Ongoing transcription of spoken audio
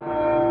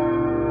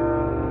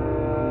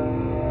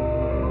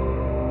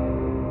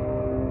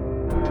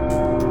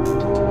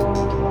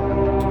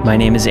My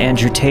name is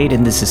Andrew Tate,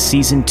 and this is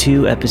Season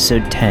 2,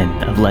 Episode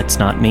 10 of Let's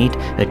Not Meet,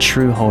 a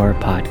true horror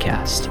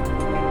podcast.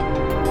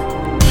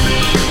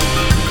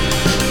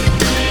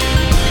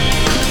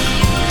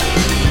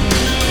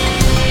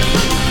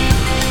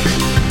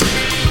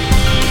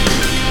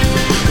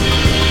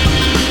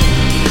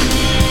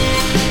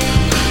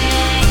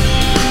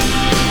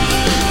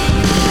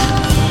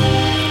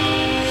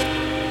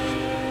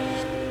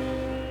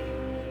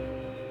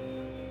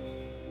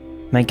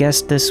 My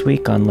guest this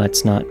week on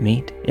Let's Not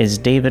Meet is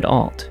David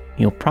Ault.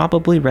 You'll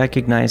probably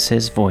recognize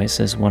his voice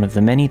as one of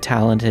the many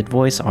talented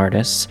voice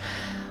artists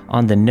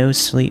on the No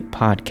Sleep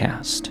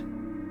podcast.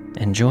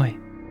 Enjoy.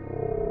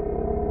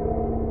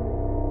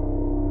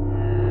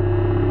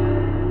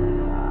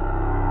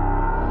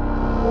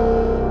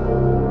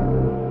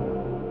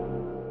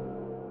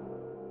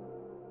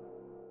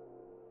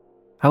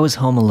 I was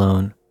home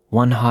alone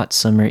one hot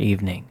summer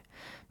evening.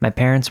 My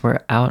parents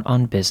were out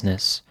on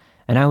business,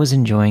 and I was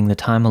enjoying the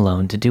time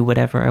alone to do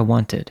whatever I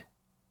wanted.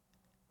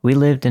 We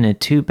lived in a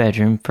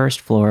 2-bedroom,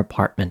 first-floor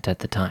apartment at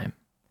the time.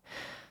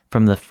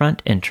 From the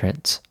front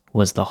entrance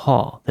was the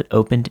hall that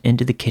opened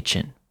into the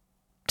kitchen.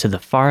 To the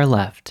far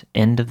left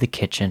end of the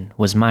kitchen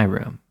was my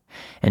room,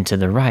 and to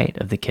the right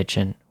of the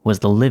kitchen was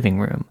the living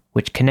room,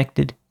 which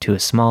connected to a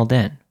small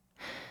den.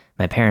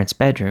 My parents'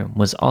 bedroom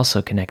was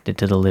also connected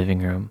to the living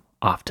room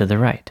off to the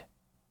right.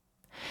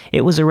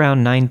 It was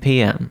around 9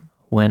 p.m.,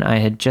 when I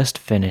had just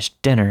finished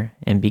dinner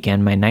and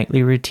began my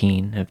nightly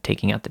routine of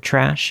taking out the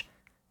trash,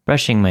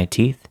 brushing my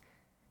teeth,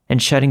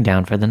 and shutting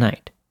down for the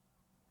night.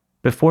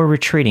 Before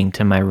retreating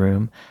to my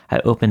room, I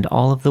opened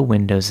all of the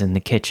windows in the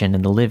kitchen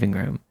and the living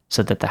room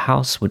so that the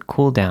house would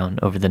cool down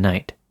over the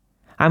night.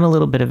 I'm a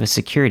little bit of a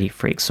security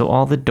freak, so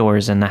all the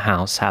doors in the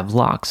house have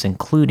locks,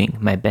 including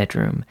my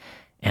bedroom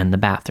and the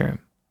bathroom.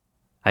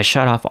 I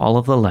shut off all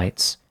of the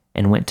lights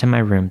and went to my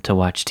room to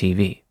watch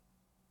TV.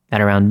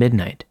 At around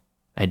midnight,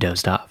 I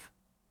dozed off.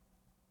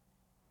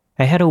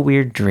 I had a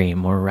weird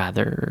dream, or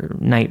rather,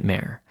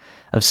 nightmare,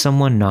 of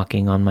someone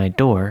knocking on my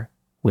door,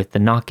 with the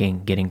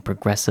knocking getting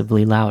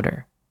progressively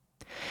louder.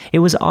 It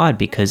was odd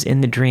because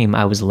in the dream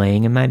I was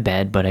laying in my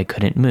bed, but I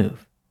couldn't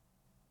move.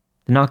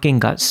 The knocking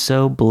got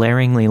so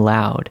blaringly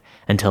loud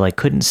until I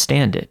couldn't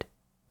stand it.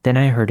 Then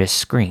I heard a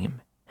scream,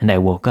 and I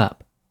woke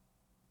up.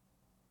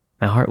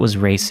 My heart was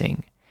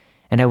racing,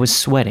 and I was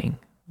sweating,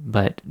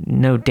 but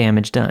no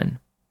damage done.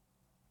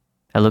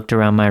 I looked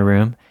around my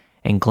room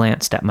and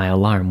glanced at my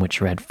alarm,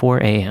 which read 4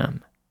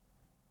 a.m.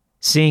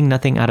 Seeing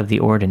nothing out of the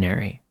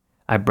ordinary,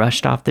 I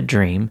brushed off the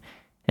dream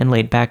and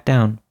laid back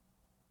down.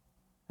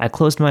 I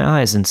closed my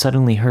eyes and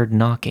suddenly heard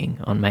knocking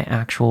on my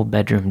actual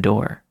bedroom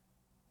door.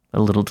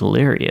 A little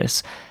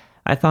delirious,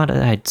 I thought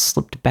I had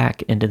slipped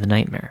back into the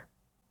nightmare.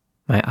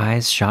 My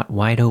eyes shot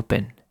wide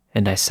open,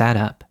 and I sat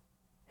up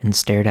and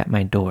stared at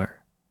my door,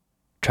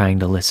 trying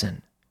to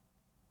listen.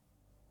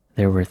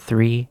 There were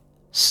 3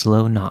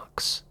 slow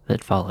knocks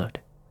that followed.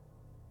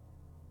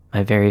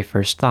 My very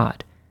first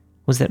thought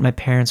was that my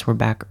parents were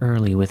back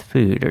early with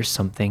food or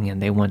something and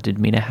they wanted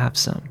me to have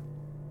some.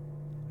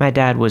 My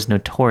dad was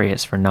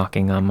notorious for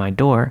knocking on my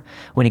door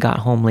when he got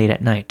home late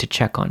at night to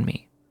check on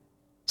me,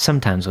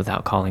 sometimes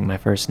without calling my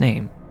first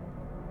name.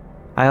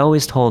 I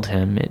always told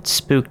him it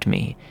spooked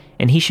me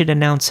and he should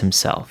announce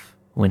himself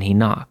when he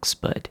knocks,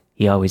 but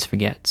he always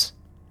forgets.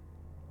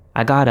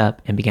 I got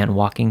up and began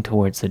walking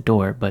towards the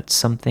door, but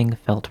something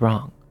felt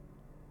wrong.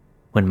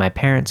 When my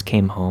parents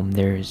came home,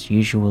 there's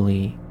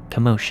usually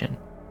commotion.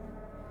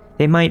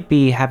 They might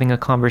be having a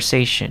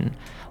conversation,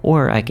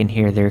 or I can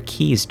hear their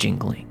keys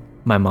jingling,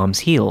 my mom's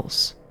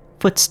heels,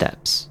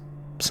 footsteps,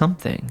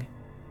 something.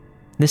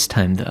 This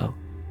time, though,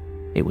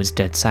 it was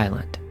dead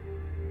silent.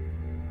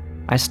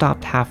 I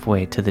stopped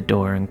halfway to the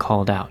door and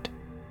called out,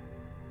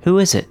 "Who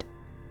is it?"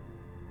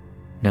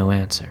 No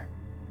answer.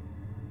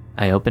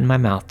 I opened my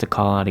mouth to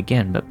call out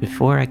again, but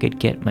before I could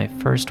get my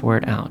first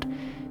word out,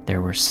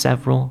 there were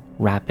several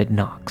rapid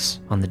knocks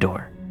on the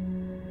door.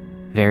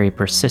 Very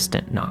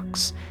persistent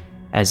knocks,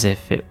 as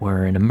if it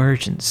were an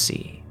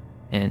emergency,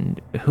 and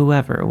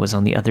whoever was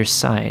on the other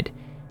side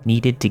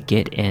needed to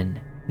get in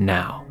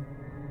now.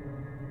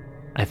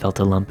 I felt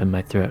a lump in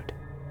my throat.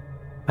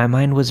 My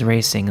mind was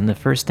racing, and the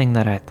first thing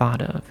that I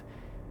thought of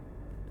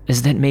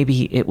is that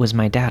maybe it was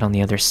my dad on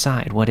the other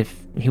side. What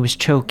if he was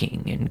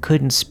choking and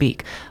couldn't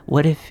speak?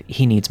 What if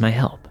he needs my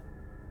help?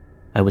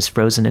 I was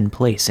frozen in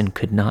place and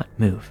could not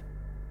move.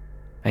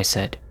 I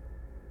said,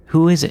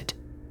 "Who is it?"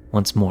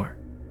 once more.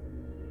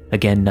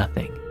 Again,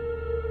 nothing.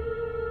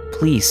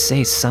 "Please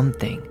say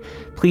something.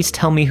 Please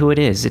tell me who it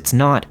is. It's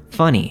not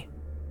funny,"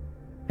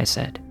 I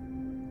said.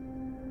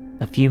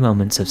 A few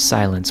moments of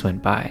silence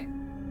went by.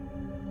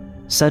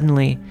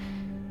 Suddenly,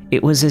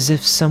 it was as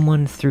if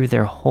someone threw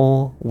their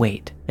whole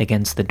weight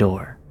against the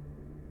door.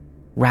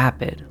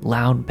 Rapid,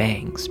 loud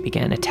bangs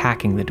began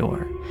attacking the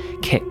door.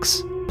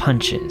 Kicks,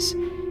 punches.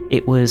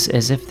 It was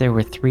as if there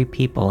were 3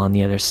 people on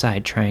the other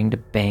side trying to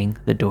bang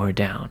the door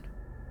down.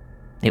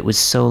 It was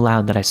so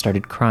loud that I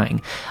started crying.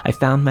 I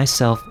found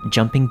myself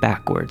jumping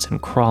backwards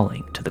and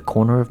crawling to the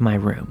corner of my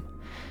room.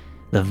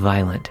 The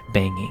violent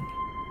banging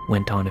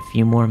went on a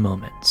few more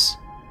moments,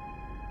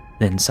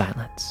 then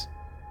silence.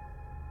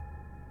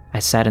 I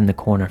sat in the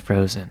corner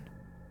frozen.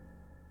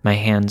 My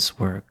hands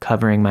were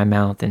covering my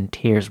mouth and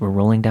tears were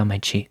rolling down my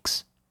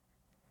cheeks.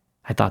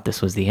 I thought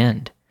this was the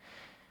end.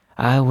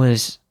 I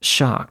was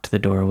shocked the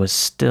door was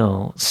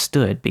still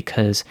stood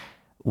because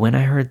when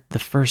I heard the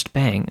first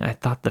bang, I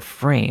thought the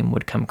frame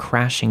would come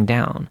crashing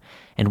down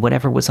and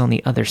whatever was on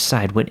the other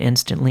side would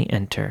instantly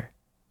enter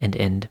and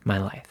end my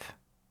life.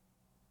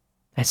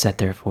 I sat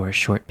there for a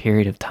short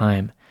period of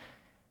time,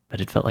 but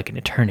it felt like an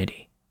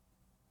eternity.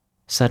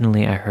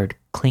 Suddenly I heard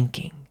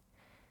clinking,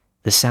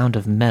 the sound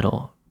of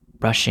metal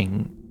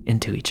brushing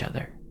into each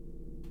other.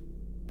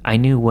 I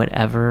knew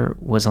whatever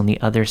was on the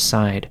other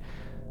side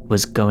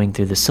was going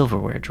through the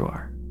silverware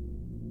drawer.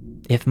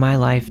 If my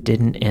life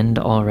didn't end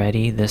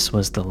already, this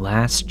was the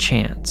last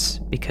chance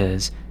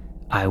because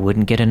I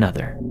wouldn't get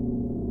another.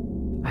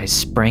 I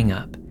sprang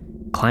up,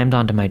 climbed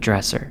onto my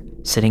dresser,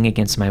 sitting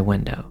against my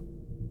window,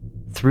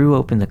 threw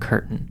open the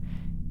curtain,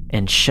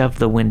 and shoved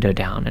the window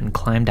down and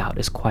climbed out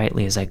as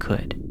quietly as I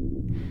could.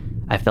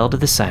 I fell to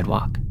the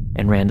sidewalk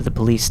and ran to the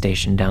police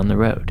station down the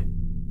road.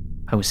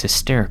 I was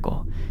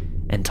hysterical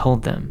and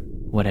told them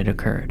what had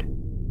occurred.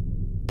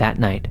 That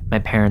night, my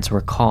parents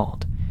were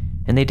called,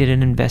 and they did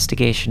an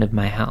investigation of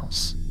my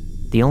house.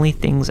 The only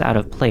things out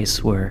of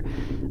place were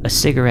a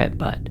cigarette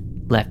butt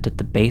left at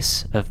the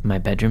base of my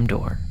bedroom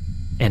door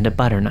and a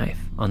butter knife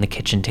on the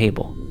kitchen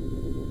table.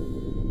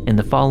 In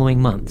the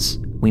following months,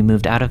 we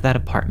moved out of that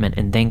apartment,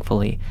 and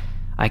thankfully,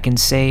 I can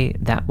say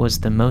that was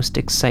the most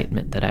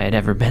excitement that I had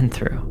ever been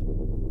through.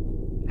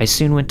 I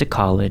soon went to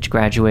college,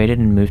 graduated,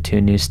 and moved to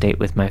a new state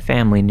with my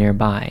family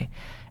nearby,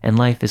 and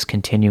life is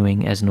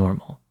continuing as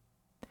normal.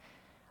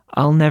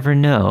 I'll never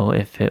know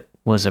if it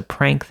was a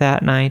prank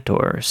that night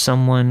or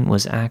someone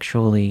was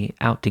actually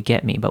out to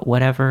get me, but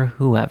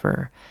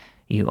whoever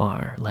you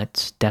are,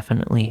 let's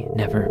definitely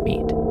never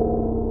meet.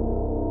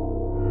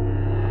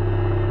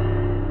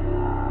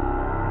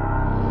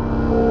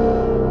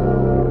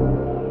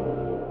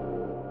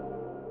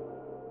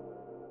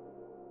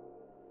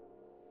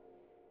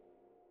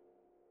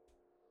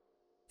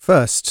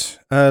 First,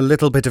 a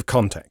little bit of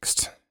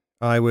context.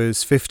 I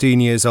was 15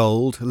 years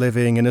old,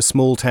 living in a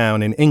small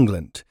town in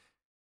England.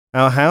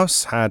 Our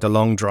house had a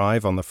long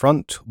drive on the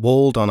front,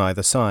 walled on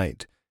either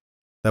side.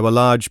 There were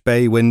large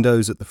bay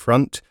windows at the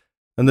front,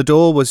 and the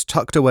door was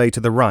tucked away to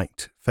the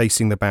right,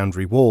 facing the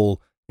boundary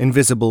wall,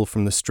 invisible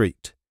from the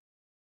street.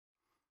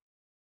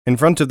 In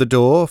front of the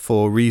door,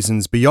 for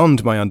reasons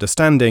beyond my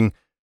understanding,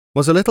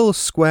 was a little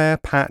square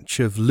patch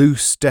of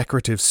loose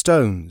decorative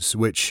stones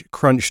which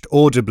crunched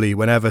audibly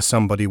whenever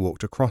somebody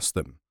walked across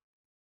them.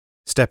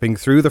 Stepping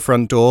through the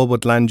front door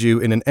would land you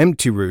in an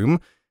empty room,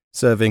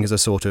 serving as a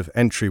sort of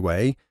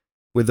entryway,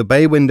 with the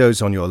bay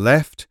windows on your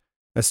left,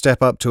 a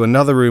step up to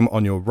another room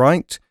on your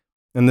right,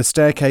 and the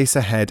staircase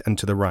ahead and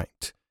to the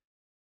right.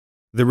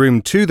 The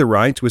room to the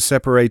right was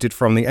separated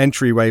from the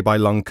entryway by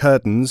long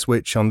curtains,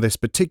 which on this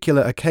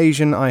particular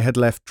occasion I had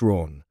left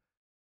drawn.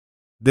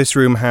 This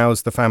room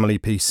housed the family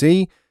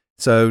PC,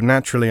 so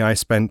naturally I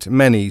spent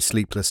many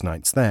sleepless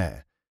nights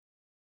there.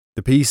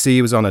 The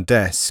PC was on a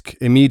desk,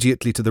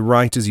 immediately to the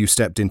right as you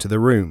stepped into the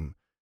room.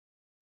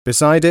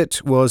 Beside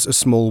it was a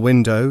small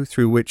window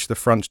through which the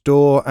front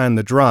door and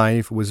the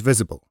drive was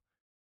visible.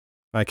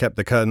 I kept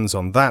the curtains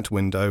on that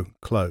window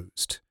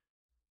closed.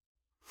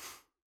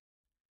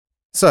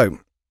 So,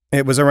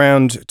 it was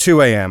around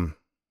 2 a.m.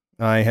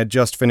 I had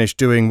just finished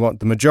doing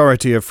what the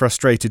majority of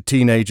frustrated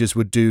teenagers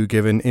would do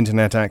given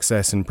internet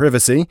access and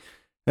privacy,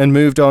 and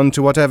moved on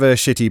to whatever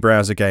shitty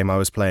browser game I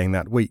was playing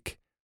that week.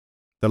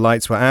 The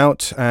lights were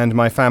out, and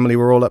my family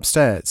were all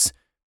upstairs.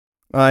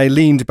 I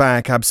leaned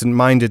back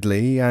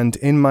absent-mindedly, and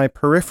in my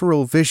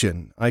peripheral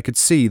vision I could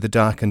see the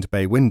darkened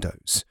bay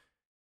windows.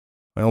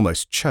 I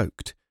almost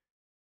choked.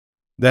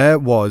 There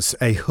was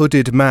a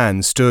hooded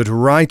man stood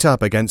right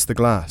up against the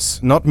glass,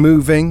 not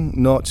moving,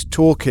 not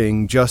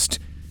talking, just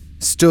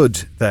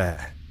stood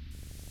there.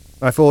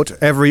 I fought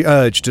every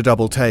urge to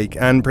double-take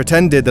and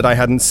pretended that I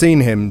hadn't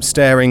seen him,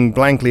 staring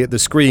blankly at the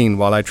screen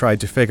while I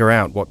tried to figure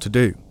out what to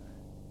do.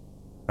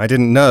 I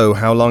didn't know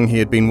how long he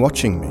had been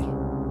watching me.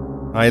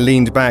 I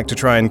leaned back to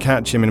try and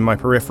catch him in my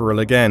peripheral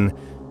again.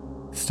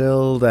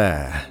 Still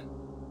there.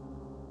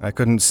 I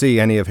couldn't see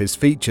any of his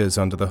features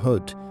under the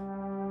hood.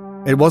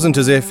 It wasn't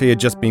as if he had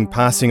just been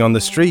passing on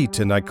the street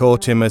and I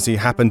caught him as he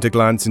happened to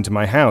glance into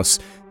my house.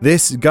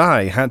 This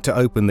guy had to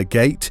open the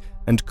gate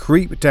and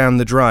creep down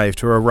the drive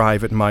to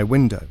arrive at my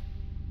window.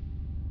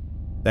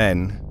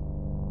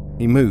 Then,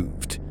 he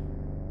moved.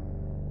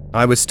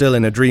 I was still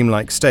in a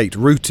dreamlike state,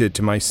 rooted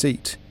to my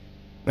seat.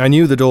 I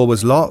knew the door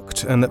was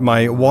locked and that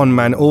my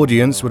one-man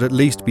audience would at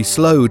least be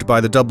slowed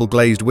by the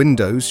double-glazed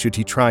windows should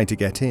he try to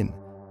get in.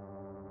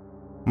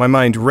 My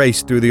mind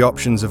raced through the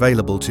options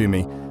available to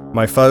me.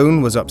 My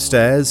phone was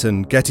upstairs,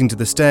 and getting to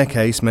the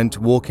staircase meant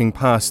walking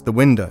past the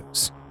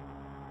windows.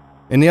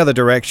 In the other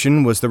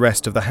direction was the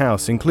rest of the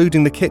house,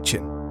 including the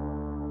kitchen.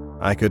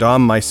 I could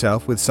arm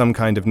myself with some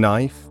kind of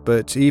knife,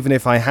 but even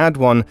if I had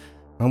one,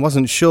 I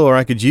wasn't sure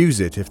I could use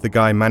it if the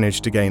guy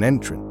managed to gain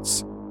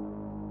entrance.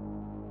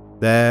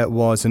 There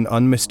was an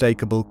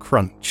unmistakable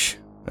crunch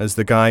as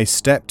the guy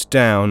stepped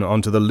down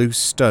onto the loose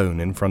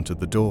stone in front of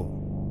the door.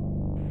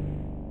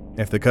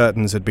 If the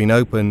curtains had been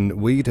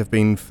open, we'd have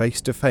been face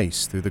to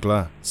face through the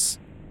glass.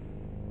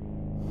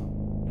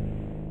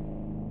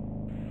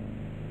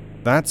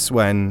 That's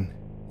when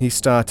he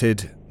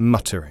started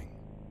muttering.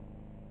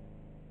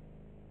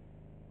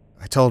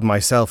 I told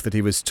myself that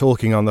he was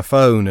talking on the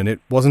phone, and it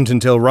wasn't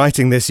until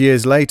writing this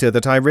years later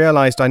that I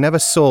realized I never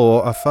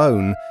saw a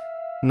phone,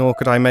 nor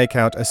could I make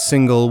out a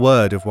single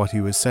word of what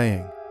he was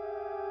saying.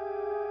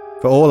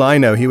 For all I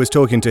know, he was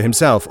talking to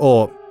himself,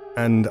 or,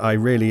 and I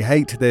really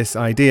hate this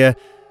idea,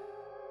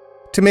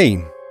 to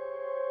me.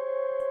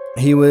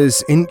 He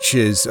was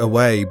inches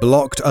away,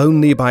 blocked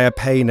only by a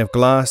pane of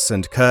glass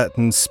and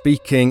curtains,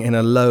 speaking in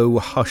a low,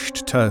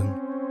 hushed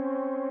tone.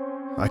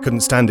 I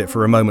couldn't stand it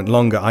for a moment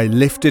longer. I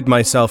lifted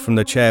myself from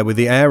the chair with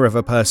the air of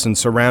a person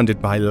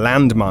surrounded by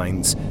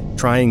landmines,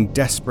 trying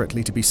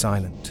desperately to be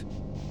silent.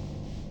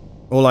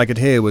 All I could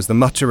hear was the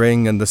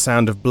muttering and the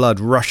sound of blood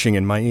rushing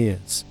in my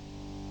ears.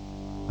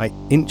 I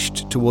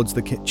inched towards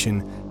the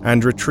kitchen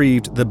and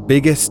retrieved the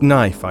biggest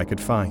knife I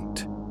could find.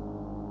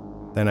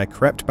 Then I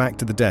crept back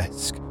to the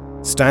desk,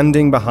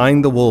 standing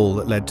behind the wall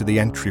that led to the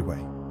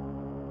entryway.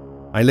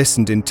 I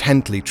listened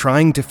intently,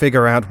 trying to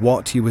figure out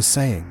what he was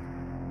saying.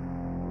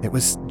 It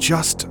was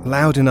just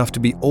loud enough to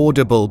be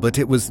audible, but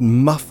it was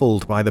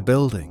muffled by the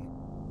building.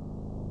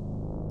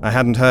 I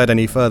hadn't heard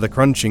any further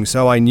crunching,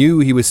 so I knew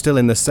he was still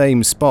in the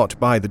same spot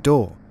by the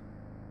door.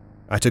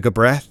 I took a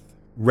breath,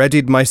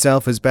 readied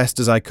myself as best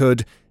as I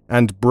could,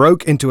 and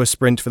broke into a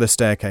sprint for the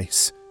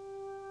staircase.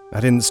 I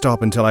didn't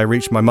stop until I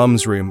reached my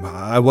mum's room.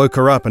 I woke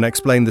her up and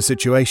explained the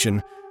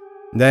situation.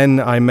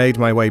 Then I made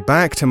my way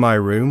back to my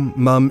room,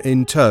 mum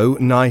in tow,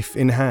 knife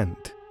in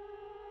hand.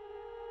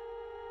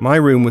 My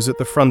room was at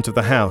the front of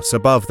the house,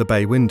 above the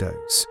bay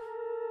windows.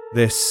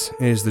 This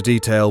is the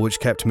detail which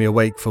kept me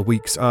awake for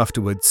weeks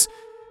afterwards.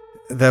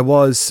 There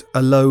was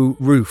a low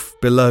roof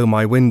below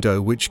my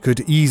window which could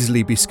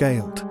easily be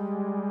scaled.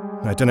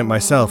 I'd done it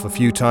myself a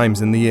few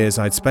times in the years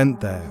I'd spent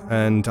there,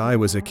 and I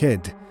was a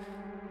kid.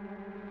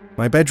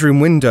 My bedroom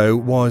window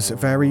was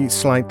very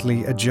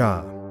slightly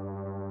ajar.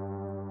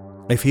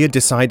 If he had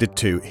decided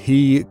to,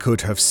 he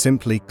could have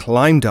simply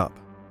climbed up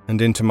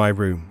and into my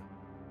room.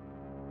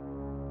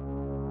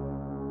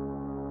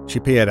 She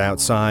peered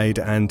outside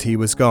and he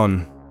was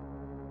gone.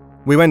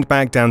 We went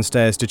back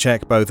downstairs to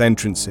check both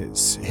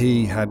entrances.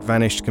 He had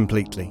vanished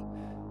completely.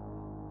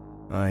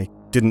 I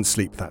didn't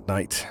sleep that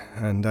night,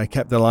 and I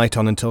kept the light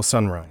on until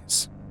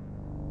sunrise.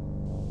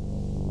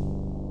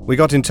 We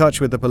got in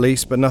touch with the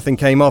police, but nothing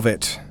came of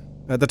it.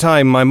 At the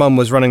time, my mum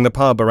was running the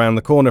pub around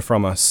the corner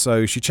from us,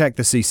 so she checked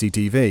the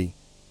CCTV.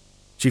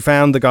 She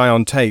found the guy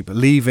on tape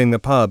leaving the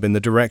pub in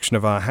the direction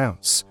of our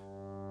house.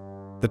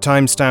 The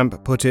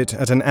timestamp put it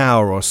at an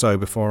hour or so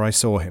before I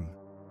saw him.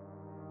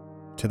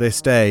 To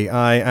this day,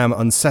 I am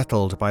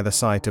unsettled by the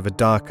sight of a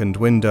darkened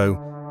window,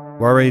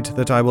 worried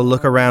that I will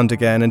look around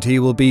again and he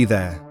will be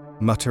there,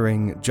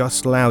 muttering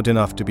just loud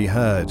enough to be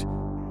heard,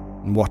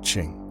 and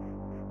watching.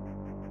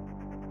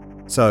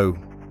 So,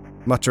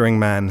 muttering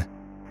man,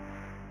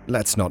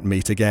 let's not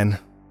meet again.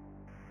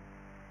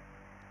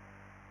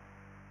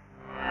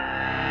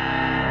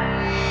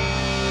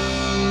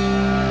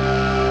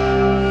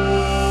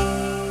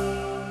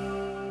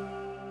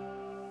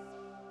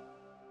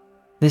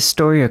 This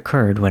story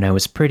occurred when I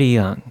was pretty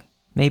young,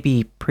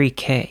 maybe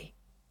pre-K.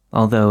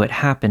 Although it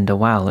happened a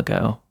while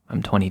ago,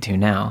 I'm 22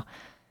 now,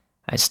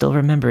 I still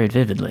remember it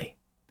vividly.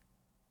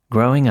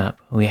 Growing up,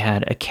 we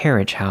had a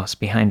carriage house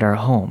behind our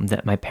home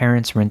that my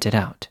parents rented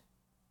out.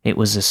 It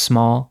was a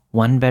small,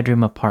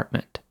 one-bedroom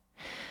apartment.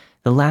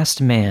 The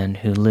last man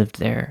who lived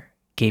there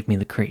gave me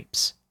the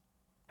creeps.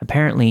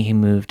 Apparently, he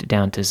moved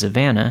down to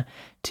Savannah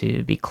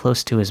to be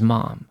close to his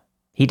mom.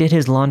 He did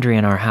his laundry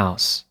in our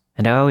house,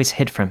 and I always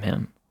hid from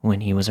him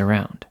when he was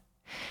around.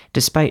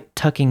 Despite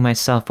tucking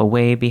myself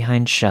away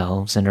behind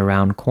shelves and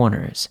around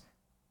corners,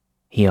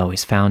 he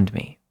always found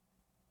me.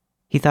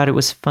 He thought it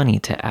was funny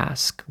to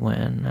ask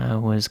when I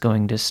was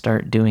going to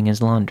start doing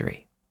his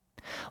laundry,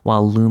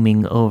 while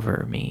looming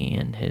over me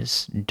in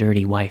his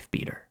dirty wife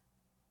beater.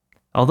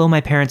 Although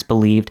my parents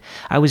believed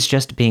I was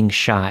just being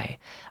shy,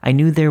 I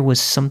knew there was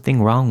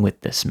something wrong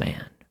with this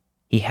man.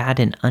 He had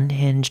an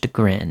unhinged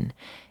grin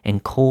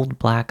and cold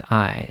black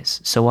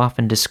eyes so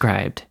often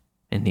described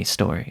in these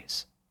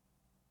stories.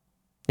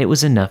 It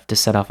was enough to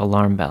set off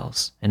alarm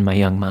bells in my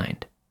young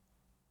mind.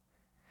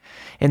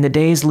 In the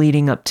days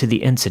leading up to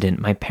the incident,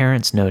 my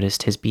parents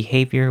noticed his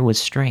behavior was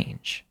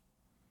strange.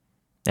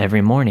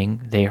 Every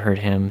morning, they heard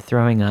him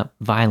throwing up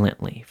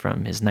violently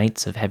from his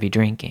nights of heavy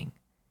drinking.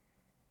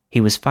 He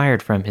was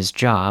fired from his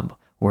job,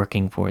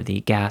 working for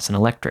the gas and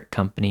electric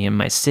company in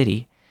my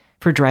city,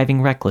 for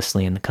driving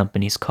recklessly in the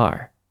company's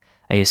car.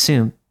 I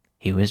assume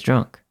he was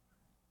drunk.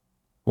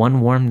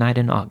 One warm night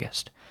in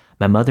August,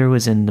 my mother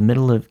was in the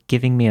middle of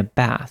giving me a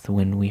bath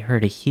when we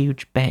heard a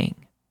huge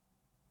bang.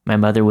 My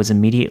mother was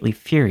immediately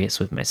furious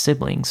with my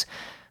siblings,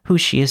 who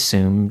she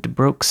assumed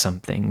broke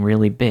something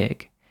really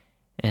big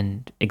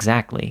and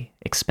exactly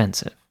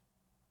expensive.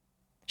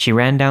 She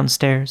ran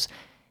downstairs,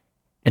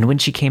 and when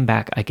she came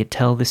back, I could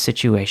tell the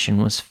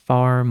situation was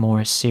far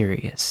more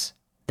serious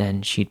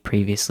than she'd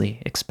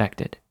previously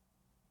expected.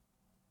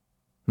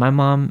 My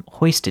mom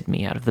hoisted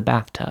me out of the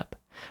bathtub,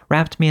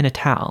 wrapped me in a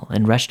towel,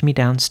 and rushed me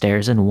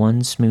downstairs in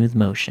one smooth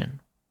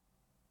motion.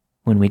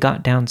 When we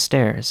got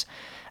downstairs,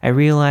 I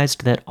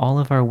realized that all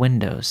of our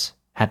windows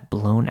had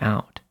blown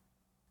out,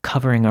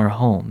 covering our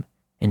home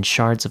in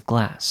shards of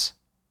glass.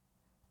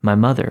 My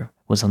mother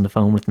was on the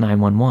phone with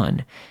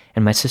 911,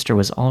 and my sister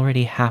was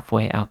already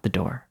halfway out the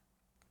door.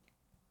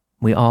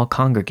 We all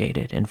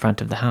congregated in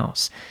front of the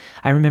house.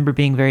 I remember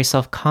being very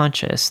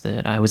self-conscious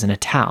that I was in a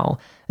towel,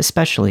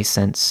 especially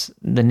since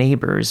the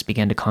neighbors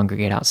began to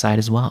congregate outside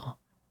as well.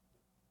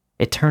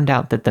 It turned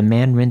out that the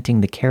man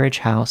renting the carriage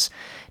house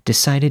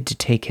decided to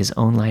take his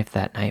own life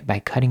that night by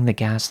cutting the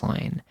gas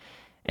line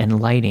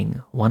and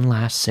lighting one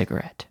last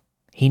cigarette.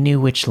 He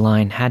knew which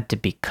line had to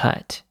be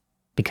cut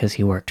because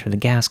he worked for the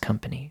gas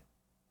company.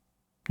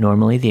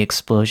 Normally, the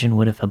explosion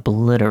would have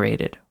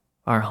obliterated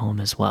our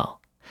home as well.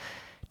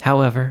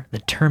 However, the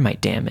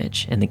termite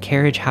damage in the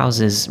carriage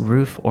house's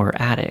roof or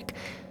attic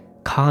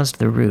caused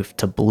the roof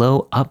to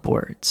blow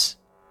upwards.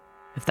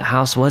 If the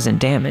house wasn't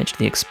damaged,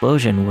 the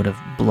explosion would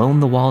have blown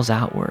the walls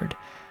outward,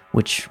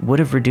 which would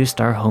have reduced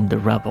our home to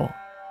rubble.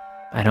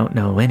 I don't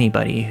know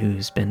anybody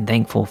who's been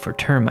thankful for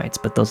termites,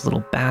 but those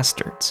little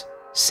bastards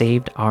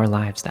saved our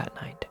lives that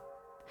night.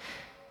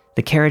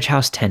 The carriage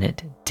house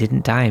tenant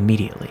didn't die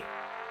immediately.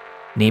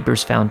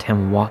 Neighbors found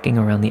him walking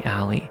around the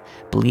alley,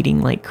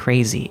 bleeding like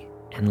crazy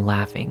and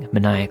laughing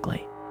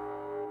maniacally.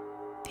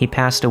 He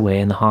passed away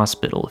in the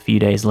hospital a few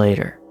days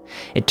later.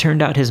 It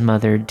turned out his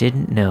mother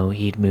didn't know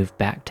he'd moved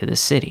back to the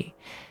city,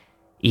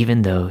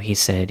 even though he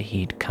said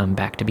he'd come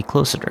back to be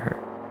closer to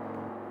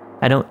her.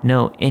 I don't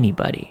know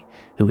anybody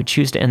who would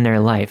choose to end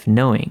their life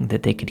knowing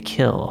that they could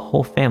kill a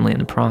whole family in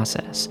the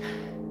process.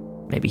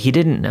 Maybe he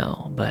didn't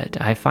know, but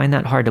I find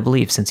that hard to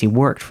believe since he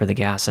worked for the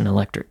gas and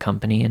electric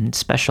company and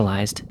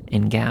specialized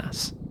in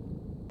gas.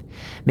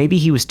 Maybe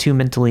he was too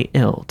mentally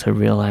ill to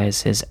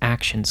realize his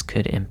actions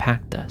could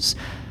impact us.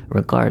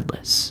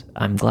 Regardless,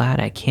 I'm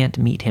glad I can't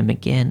meet him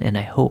again, and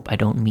I hope I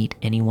don't meet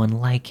anyone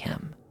like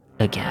him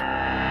again.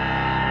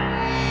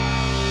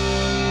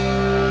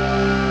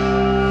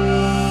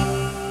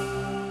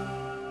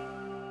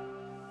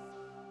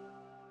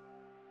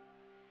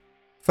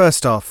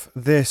 First off,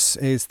 this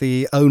is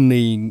the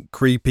only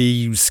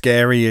creepy,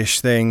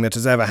 scary-ish thing that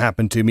has ever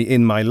happened to me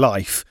in my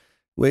life,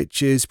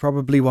 which is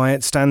probably why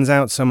it stands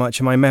out so much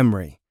in my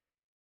memory.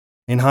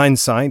 In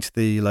hindsight,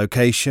 the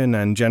location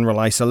and general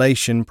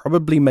isolation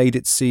probably made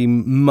it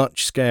seem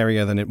much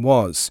scarier than it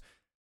was,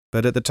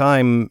 but at the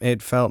time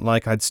it felt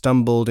like I'd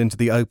stumbled into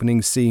the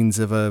opening scenes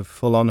of a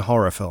full-on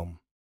horror film.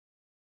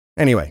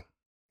 Anyway,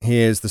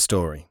 here's the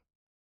story.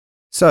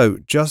 So,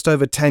 just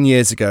over 10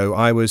 years ago,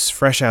 I was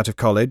fresh out of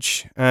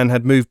college and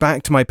had moved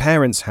back to my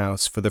parents'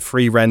 house for the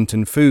free rent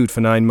and food for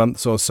 9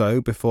 months or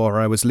so before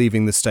I was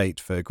leaving the state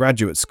for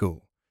graduate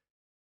school.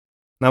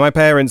 Now, my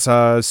parents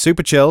are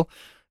super chill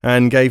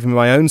and gave me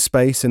my own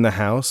space in the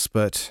house,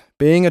 but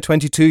being a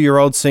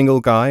 22-year-old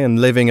single guy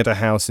and living at a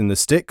house in the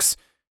sticks,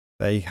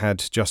 they had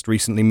just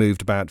recently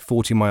moved about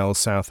 40 miles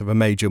south of a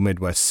major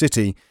Midwest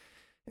city.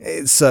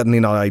 It's certainly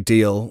not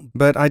ideal,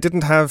 but I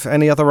didn't have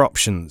any other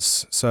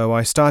options, so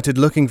I started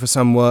looking for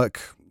some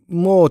work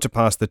more to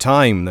pass the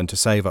time than to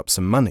save up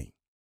some money.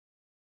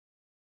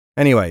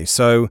 Anyway,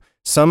 so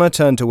summer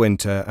turned to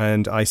winter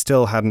and I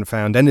still hadn't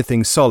found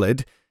anything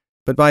solid,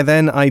 but by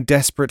then I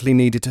desperately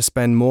needed to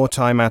spend more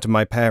time out of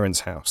my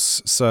parents'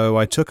 house, so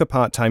I took a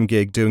part-time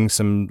gig doing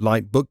some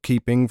light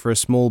bookkeeping for a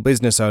small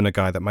business owner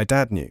guy that my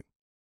dad knew.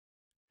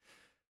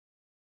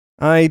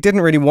 I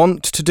didn't really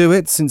want to do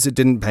it since it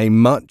didn't pay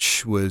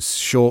much, was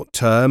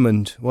short-term,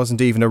 and wasn't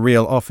even a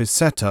real office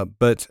setup,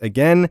 but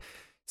again,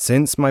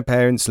 since my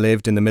parents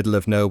lived in the middle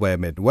of nowhere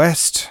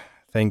Midwest,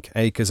 think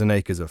acres and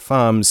acres of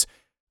farms,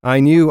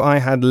 I knew I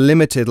had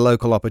limited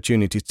local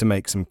opportunities to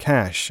make some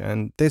cash,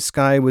 and this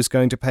guy was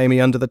going to pay me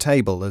under the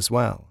table as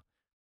well.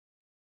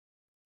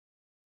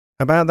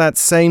 About that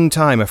same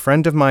time, a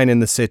friend of mine in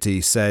the city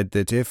said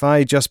that if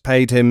I just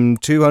paid him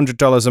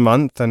 $200 a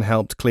month and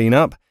helped clean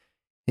up,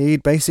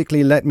 he'd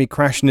basically let me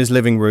crash in his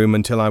living room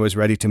until I was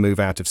ready to move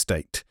out of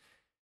state.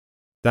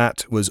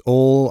 That was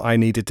all I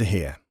needed to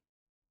hear.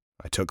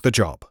 I took the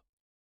job.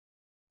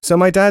 So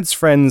my dad's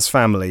friend's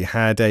family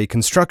had a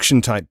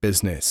construction-type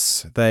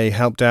business. They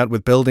helped out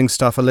with building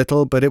stuff a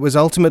little, but it was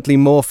ultimately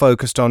more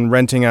focused on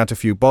renting out a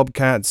few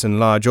bobcats and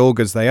large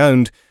augers they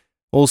owned,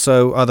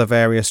 also other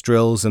various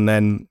drills and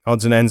then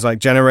odds and ends like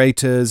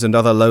generators and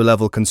other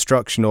low-level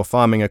construction or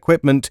farming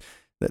equipment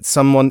that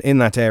someone in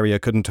that area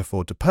couldn't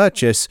afford to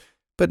purchase,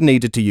 but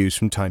needed to use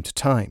from time to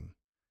time.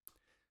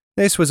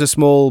 This was a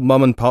small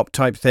mom-and-pop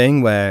type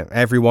thing where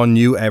everyone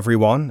knew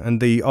everyone,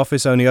 and the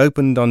office only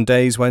opened on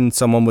days when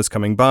someone was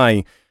coming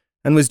by,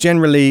 and was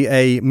generally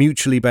a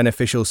mutually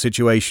beneficial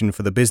situation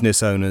for the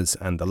business owners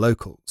and the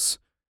locals.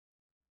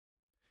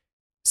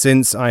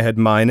 Since I had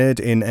minored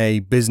in a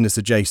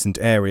business-adjacent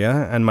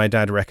area and my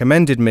dad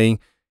recommended me,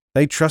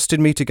 they trusted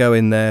me to go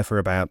in there for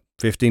about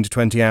 15 to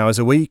 20 hours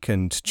a week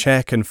and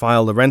check and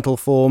file the rental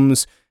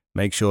forms,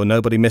 make sure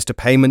nobody missed a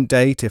payment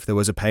date if there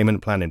was a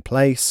payment plan in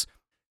place,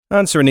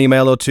 answer an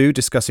email or two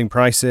discussing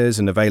prices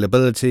and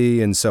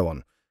availability and so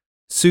on.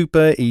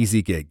 Super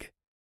easy gig.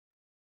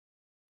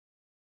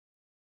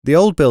 The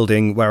old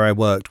building where I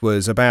worked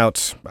was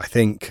about, I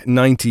think,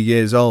 90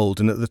 years old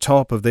and at the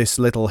top of this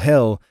little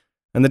hill,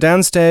 and the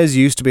downstairs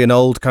used to be an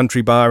old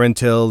country bar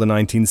until the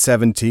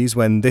 1970s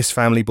when this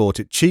family bought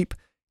it cheap,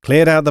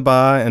 cleared out the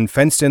bar and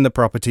fenced in the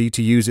property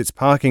to use its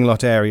parking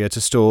lot area to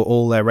store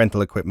all their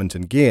rental equipment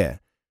and gear.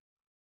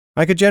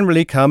 I could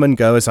generally come and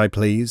go as I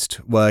pleased,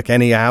 work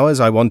any hours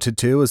I wanted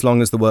to as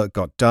long as the work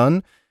got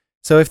done,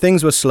 so if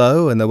things were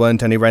slow and there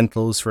weren't any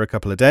rentals for a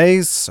couple of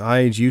days,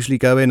 I'd usually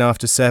go in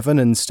after 7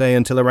 and stay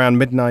until around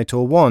midnight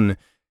or 1,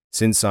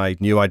 since I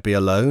knew I'd be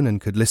alone and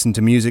could listen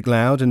to music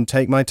loud and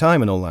take my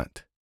time and all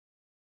that.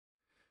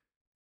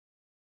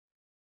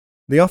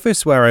 The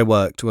office where I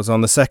worked was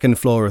on the second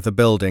floor of the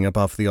building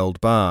above the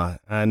old bar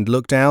and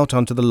looked out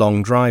onto the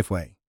long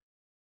driveway.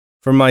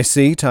 From my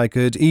seat I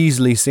could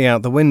easily see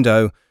out the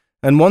window,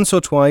 and once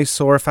or twice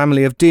saw a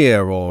family of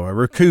deer or a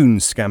raccoon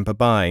scamper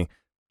by,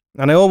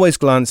 and I always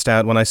glanced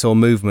out when I saw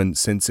movement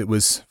since it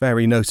was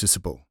very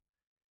noticeable.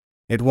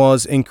 It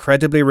was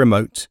incredibly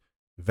remote,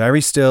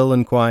 very still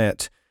and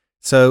quiet,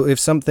 so if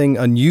something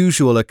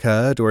unusual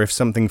occurred or if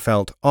something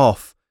felt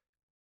off,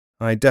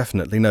 I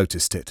definitely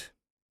noticed it.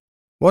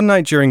 One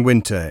night during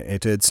winter,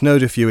 it had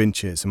snowed a few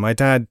inches and my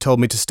dad told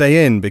me to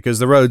stay in because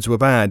the roads were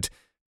bad,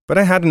 but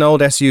I had an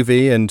old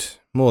SUV and,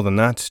 more than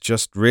that,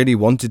 just really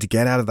wanted to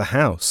get out of the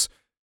house.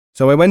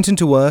 So I went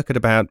into work at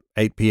about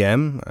 8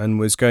 p.m. and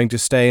was going to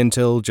stay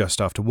until just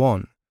after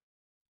 1.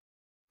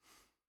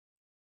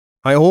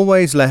 I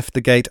always left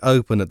the gate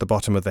open at the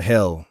bottom of the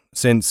hill,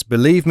 since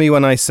believe me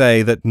when I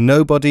say that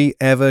nobody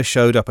ever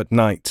showed up at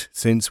night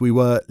since we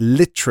were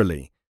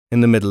literally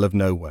in the middle of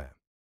nowhere.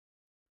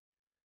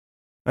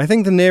 I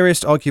think the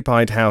nearest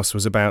occupied house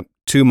was about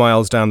 2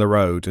 miles down the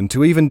road, and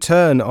to even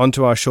turn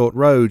onto our short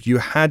road, you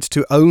had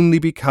to only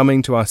be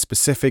coming to our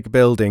specific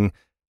building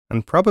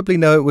and probably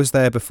know it was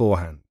there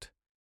beforehand.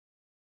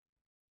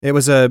 It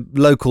was a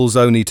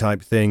locals-only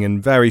type thing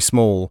and very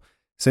small,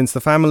 since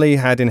the family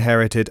had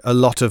inherited a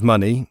lot of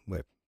money,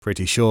 we're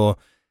pretty sure,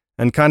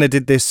 and kinda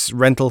did this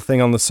rental thing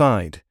on the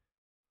side.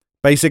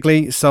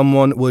 Basically,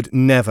 someone would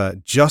never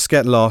just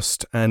get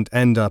lost and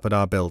end up at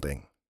our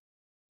building.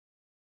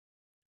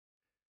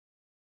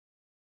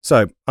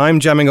 So, I'm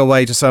jamming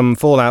away to some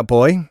Fall Out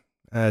Boy,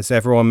 as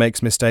everyone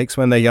makes mistakes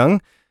when they're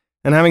young,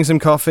 and having some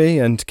coffee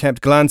and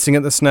kept glancing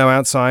at the snow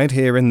outside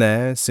here and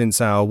there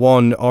since our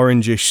one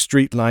orangish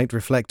street light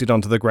reflected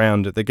onto the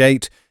ground at the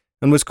gate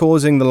and was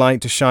causing the light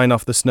to shine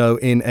off the snow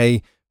in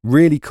a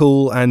really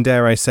cool and,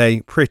 dare I say,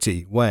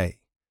 pretty way.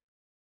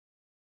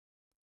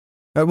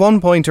 At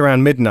one point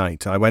around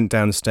midnight, I went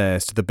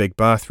downstairs to the big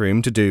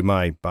bathroom to do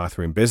my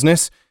bathroom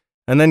business,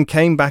 and then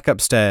came back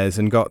upstairs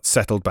and got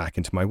settled back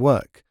into my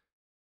work.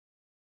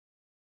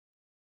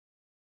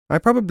 I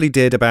probably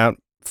did about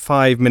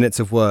 5 minutes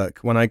of work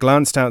when I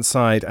glanced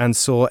outside and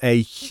saw a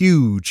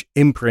huge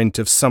imprint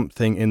of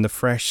something in the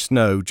fresh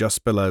snow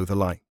just below the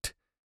light.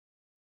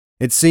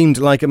 It seemed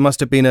like it must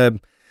have been a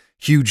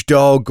huge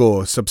dog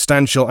or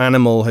substantial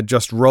animal had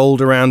just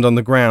rolled around on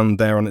the ground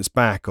there on its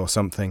back or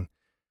something.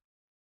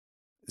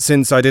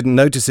 Since I didn't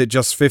notice it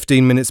just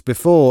 15 minutes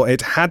before,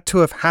 it had to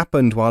have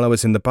happened while I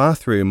was in the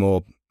bathroom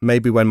or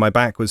maybe when my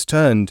back was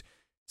turned,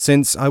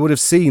 since I would have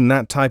seen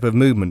that type of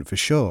movement for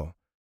sure.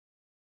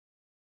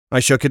 I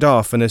shook it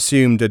off and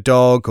assumed a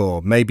dog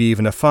or maybe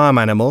even a farm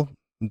animal,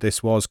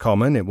 this was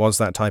common, it was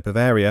that type of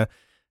area,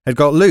 had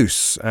got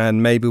loose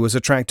and maybe was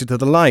attracted to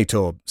the light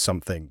or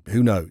something,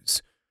 who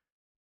knows.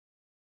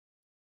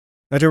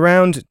 At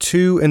around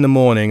 2 in the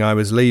morning I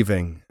was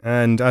leaving,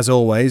 and as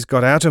always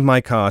got out of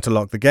my car to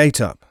lock the gate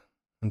up,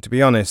 and to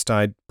be honest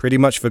I'd pretty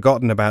much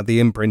forgotten about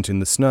the imprint in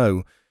the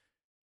snow.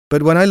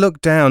 But when I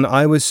looked down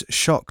I was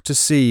shocked to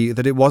see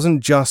that it wasn't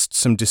just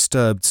some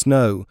disturbed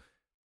snow,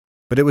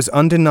 but it was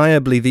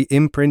undeniably the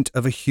imprint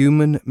of a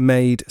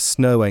human-made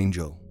snow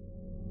angel.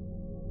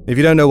 If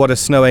you don't know what a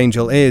snow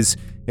angel is,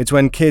 it's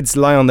when kids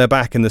lie on their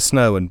back in the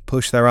snow and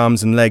push their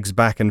arms and legs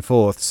back and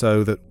forth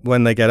so that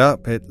when they get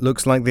up, it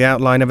looks like the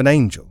outline of an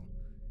angel.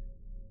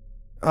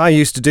 I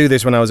used to do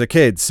this when I was a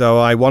kid, so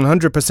I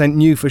 100%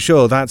 knew for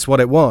sure that's what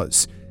it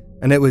was,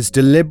 and it was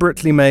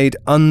deliberately made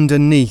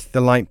underneath the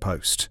light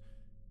post.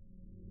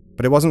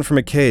 But it wasn't from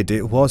a kid,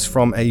 it was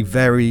from a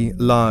very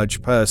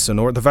large person,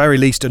 or at the very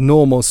least a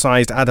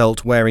normal-sized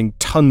adult wearing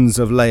tons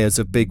of layers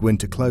of big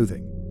winter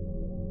clothing.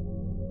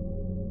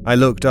 I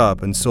looked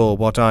up and saw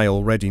what I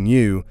already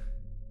knew,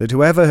 that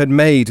whoever had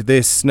made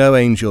this snow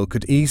angel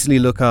could easily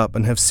look up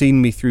and have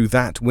seen me through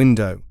that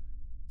window,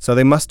 so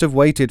they must have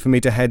waited for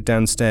me to head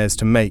downstairs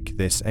to make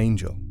this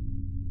angel.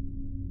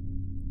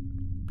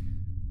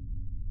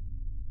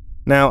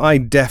 Now, I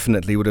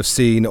definitely would have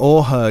seen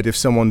or heard if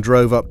someone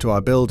drove up to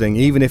our building,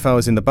 even if I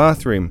was in the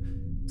bathroom,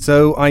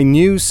 So I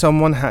knew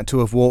someone had to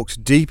have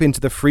walked deep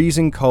into the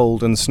freezing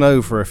cold and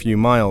snow for a few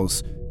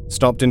miles,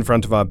 stopped in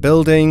front of our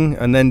building,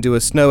 and then do a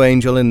snow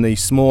angel in the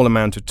small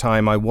amount of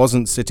time I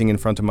wasn't sitting in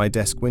front of my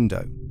desk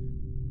window.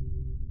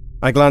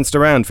 I glanced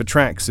around for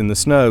tracks in the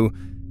snow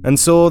and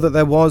saw that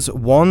there was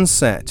one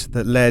set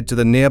that led to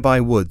the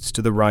nearby woods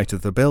to the right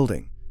of the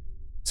building.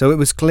 So it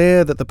was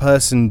clear that the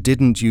person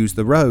didn't use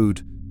the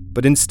road,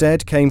 but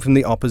instead came from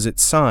the opposite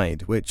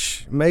side,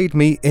 which made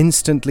me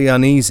instantly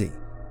uneasy,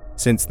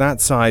 since that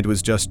side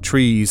was just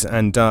trees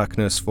and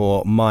darkness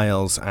for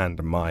miles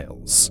and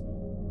miles.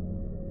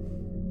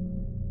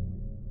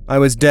 I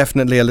was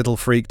definitely a little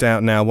freaked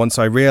out now once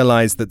I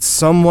realized that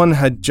someone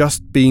had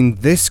just been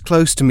this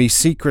close to me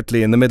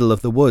secretly in the middle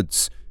of the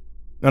woods,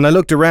 and I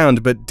looked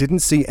around but didn't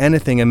see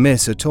anything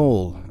amiss at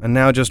all, and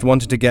now just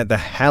wanted to get the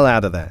hell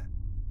out of there.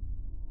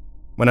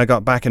 When I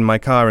got back in my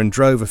car and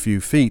drove a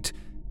few feet,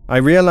 I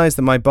realized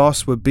that my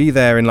boss would be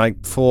there in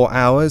like 4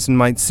 hours and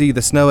might see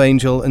the snow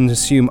angel and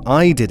assume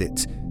I did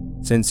it,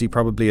 since he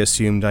probably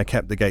assumed I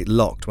kept the gate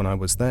locked when I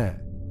was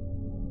there.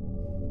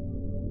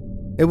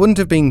 It wouldn't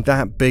have been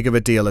that big of a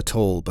deal at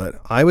all,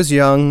 but I was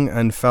young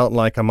and felt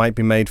like I might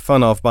be made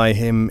fun of by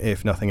him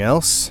if nothing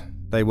else.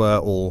 They were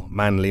all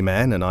manly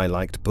men and I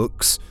liked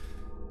books.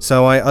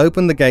 So I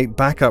opened the gate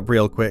back up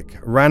real quick,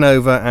 ran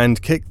over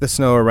and kicked the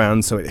snow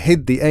around so it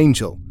hid the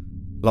angel,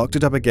 locked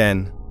it up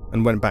again,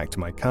 and went back to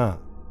my car.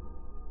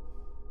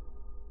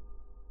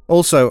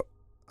 Also,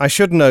 I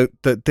should note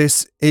that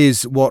this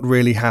is what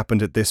really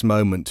happened at this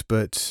moment,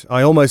 but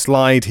I almost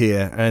lied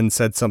here and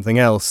said something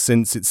else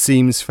since it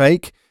seems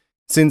fake,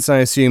 since I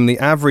assume the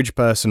average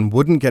person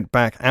wouldn't get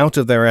back out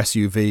of their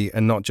SUV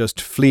and not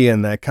just flee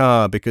in their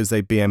car because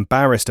they'd be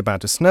embarrassed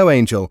about a snow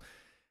angel.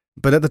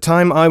 But at the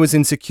time I was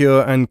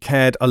insecure and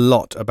cared a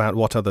lot about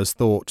what others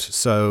thought,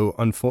 so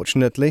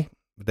unfortunately,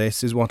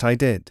 this is what I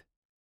did.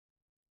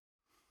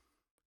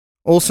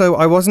 Also,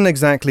 I wasn't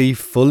exactly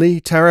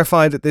fully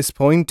terrified at this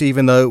point,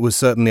 even though it was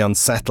certainly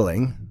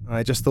unsettling.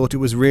 I just thought it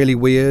was really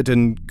weird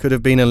and could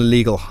have been an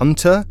illegal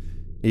hunter,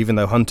 even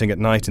though hunting at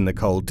night in the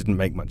cold didn't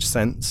make much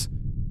sense.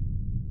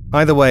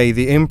 Either way,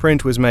 the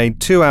imprint was made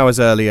 2 hours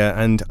earlier,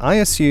 and I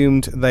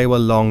assumed they were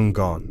long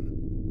gone.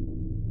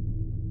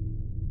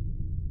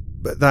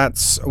 But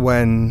that's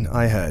when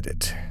I heard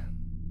it.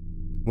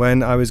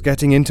 When I was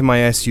getting into my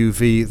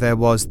SUV, there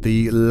was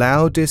the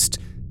loudest,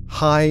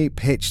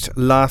 high-pitched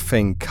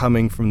laughing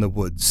coming from the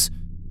woods.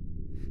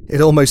 It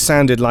almost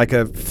sounded like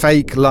a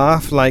fake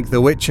laugh, like The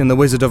Witch and the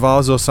Wizard of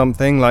Oz or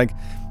something, like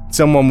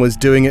someone was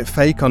doing it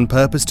fake on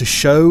purpose to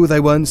show they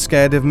weren't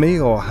scared of me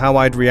or how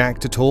I'd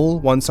react at all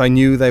once I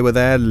knew they were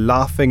there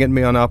laughing at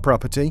me on our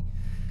property.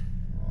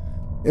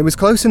 It was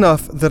close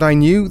enough that I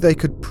knew they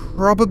could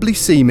probably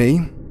see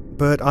me,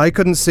 but I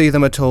couldn't see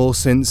them at all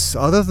since,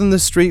 other than the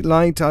street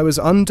light I was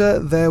under,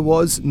 there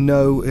was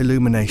no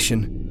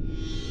illumination.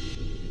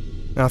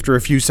 After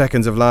a few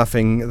seconds of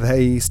laughing,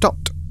 they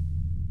stopped.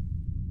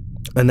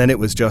 And then it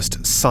was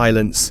just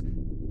silence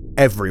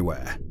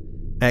everywhere,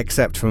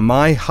 except for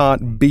my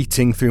heart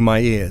beating through my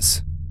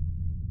ears.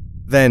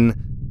 Then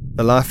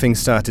the laughing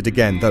started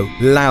again, though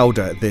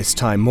louder this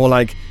time, more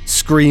like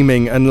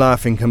screaming and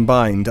laughing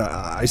combined.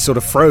 I sort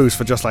of froze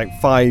for just like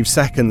 5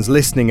 seconds,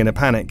 listening in a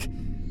panic.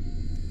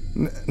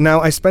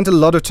 Now, I spent a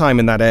lot of time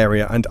in that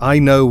area, and I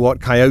know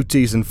what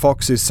coyotes and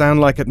foxes sound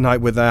like at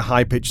night with their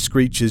high-pitched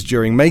screeches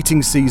during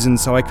mating season,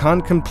 so I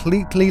can't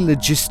completely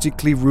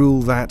logistically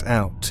rule that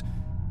out.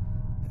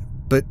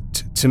 But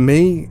to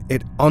me,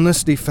 it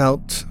honestly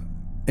felt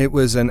it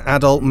was an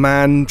adult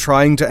man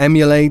trying to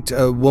emulate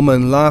a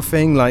woman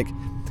laughing,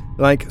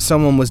 like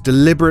someone was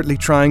deliberately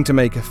trying to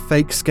make a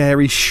fake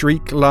scary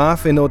shriek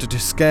laugh in order to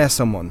scare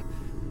someone.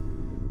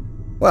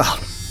 Well,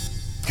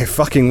 it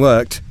fucking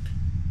worked.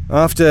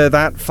 After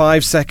that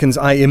 5 seconds,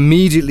 I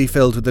immediately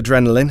filled with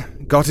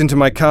adrenaline, got into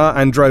my car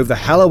and drove the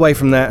hell away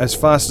from there as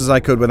fast as I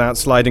could without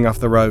sliding off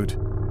the road.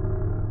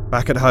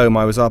 Back at home,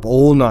 I was up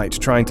all night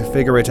trying to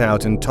figure it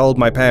out and told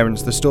my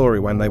parents the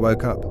story when they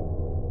woke up.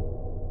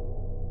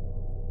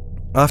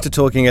 After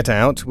talking it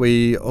out,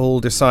 we all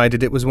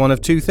decided it was one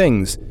of two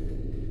things.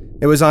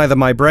 It was either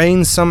my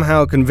brain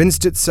somehow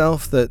convinced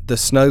itself that the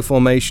snow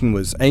formation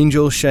was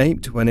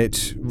angel-shaped when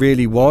it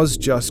really was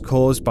just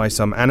caused by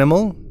some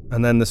animal,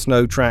 and then the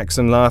snow tracks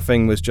and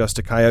laughing was just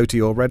a coyote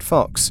or red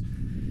fox.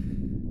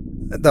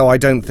 Though I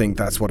don't think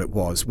that's what it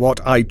was. What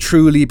I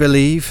truly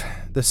believe,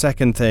 the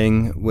second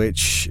thing,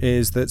 which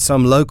is that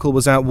some local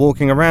was out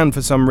walking around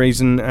for some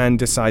reason and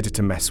decided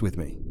to mess with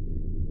me.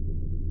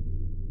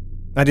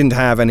 I didn't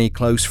have any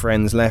close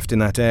friends left in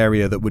that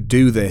area that would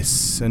do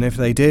this, and if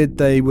they did,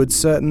 they would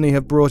certainly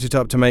have brought it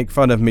up to make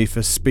fun of me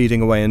for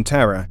speeding away in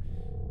terror.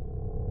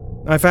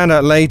 I found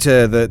out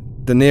later that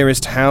the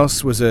nearest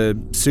house was a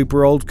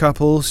super old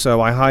couple,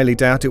 so I highly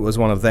doubt it was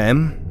one of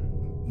them,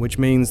 which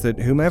means that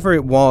whomever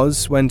it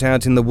was went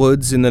out in the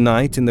woods in the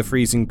night in the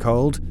freezing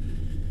cold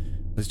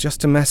was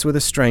just to mess with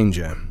a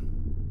stranger.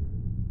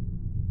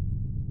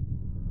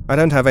 I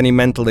don't have any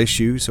mental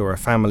issues or a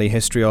family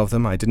history of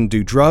them. I didn't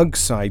do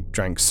drugs. I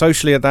drank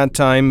socially at that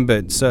time,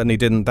 but certainly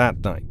didn't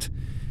that night.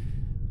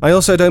 I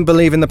also don't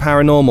believe in the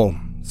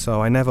paranormal,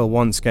 so I never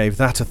once gave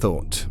that a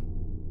thought.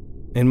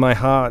 In my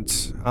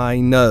heart, I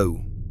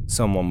know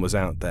someone was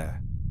out there.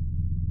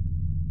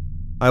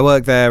 I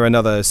worked there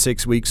another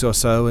 6 weeks or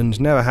so and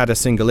never had a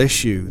single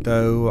issue,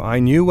 though I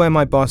knew where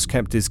my boss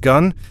kept his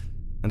gun,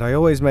 and I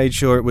always made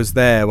sure it was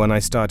there when I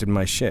started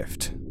my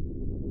shift.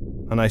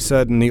 And I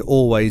certainly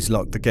always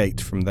locked the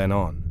gate from then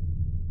on.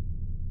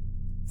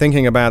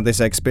 Thinking about this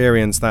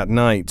experience that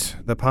night,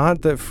 the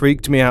part that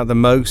freaked me out the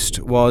most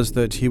was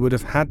that he would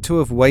have had to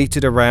have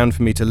waited around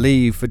for me to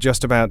leave for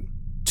just about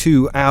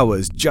 2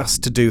 hours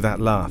just to do that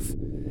laugh.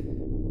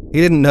 He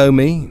didn't know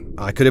me.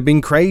 I could have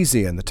been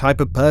crazy and the type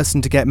of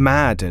person to get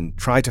mad and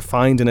try to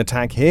find and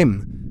attack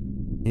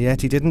him.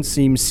 Yet he didn't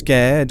seem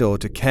scared or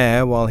to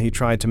care while he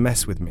tried to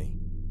mess with me.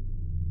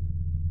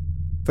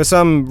 For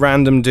some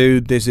random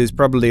dude, this is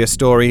probably a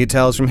story he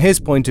tells from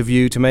his point of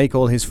view to make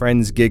all his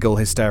friends giggle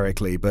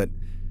hysterically, but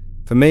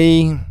for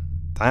me,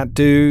 that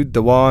dude,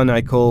 the one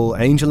I call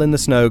Angel in the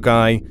Snow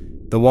guy,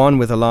 the one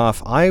with a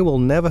laugh I will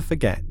never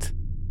forget.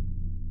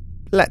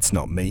 Let's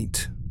not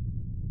meet.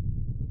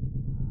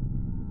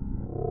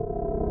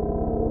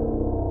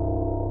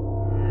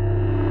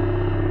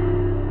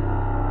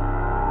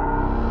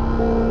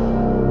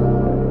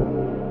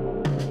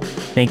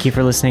 Thank you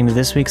for listening to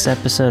this week's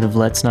episode of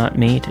Let's Not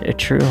Meet, a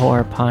true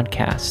horror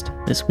podcast.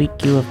 This week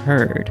you have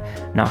heard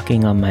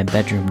Knocking on My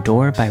Bedroom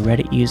Door by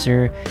Reddit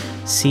user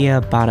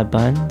Sia Bada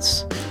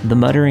Buns, The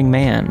Muttering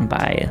Man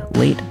by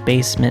Late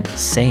Basement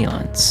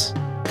Seance,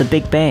 The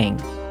Big Bang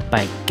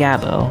by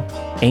Gabbo,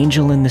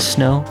 Angel in the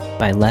Snow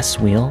by Les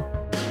Wheel.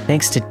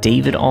 Thanks to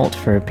David Ault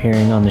for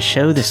appearing on the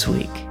show this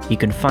week. You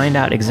can find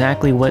out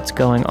exactly what's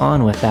going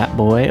on with that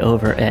boy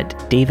over at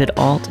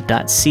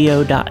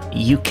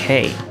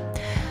davidault.co.uk.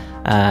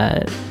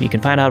 You can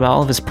find out about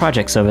all of his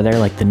projects over there,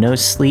 like the No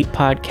Sleep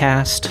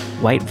podcast,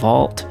 White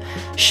Vault,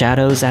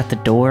 Shadows at the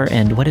Door,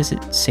 and what does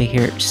it say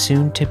here?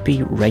 Soon to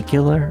be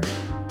regular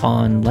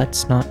on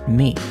Let's Not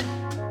Meet.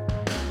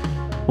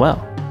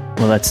 Well,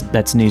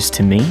 that's news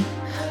to me.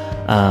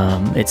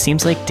 It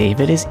seems like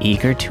David is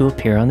eager to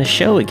appear on the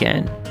show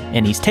again,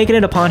 and he's taken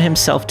it upon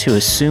himself to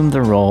assume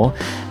the role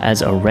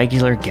as a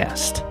regular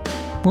guest.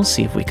 We'll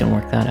see if we can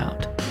work that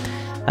out.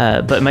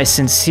 But my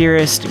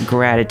sincerest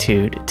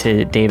gratitude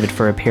to David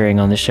for appearing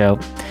on the show.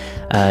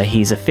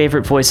 He's a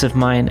favorite voice of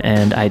mine,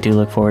 and I do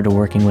look forward to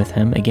working with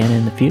him again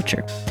in the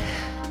future.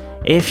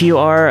 If you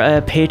are a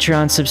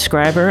Patreon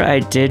subscriber, I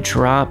did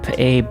drop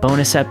a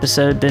bonus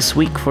episode this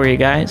week for you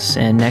guys,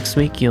 and next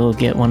week you'll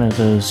get one of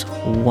those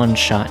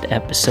one-shot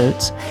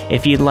episodes.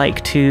 If you'd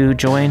like to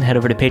join, head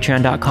over to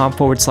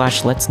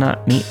patreon.com/Let's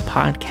Not Meet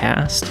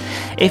podcast.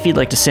 If you'd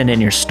like to send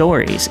in your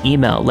stories,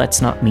 email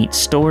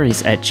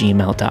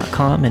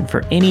letsnotmeetstories@gmail.com, and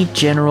for any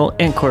general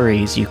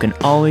inquiries, you can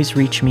always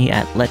reach me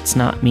at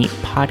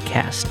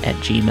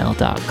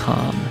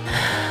letsnotmeetpodcast@gmail.com.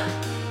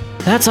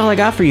 That's all I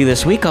got for you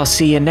this week. I'll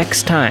see you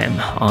next time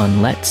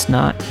on Let's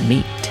Not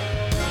Meet.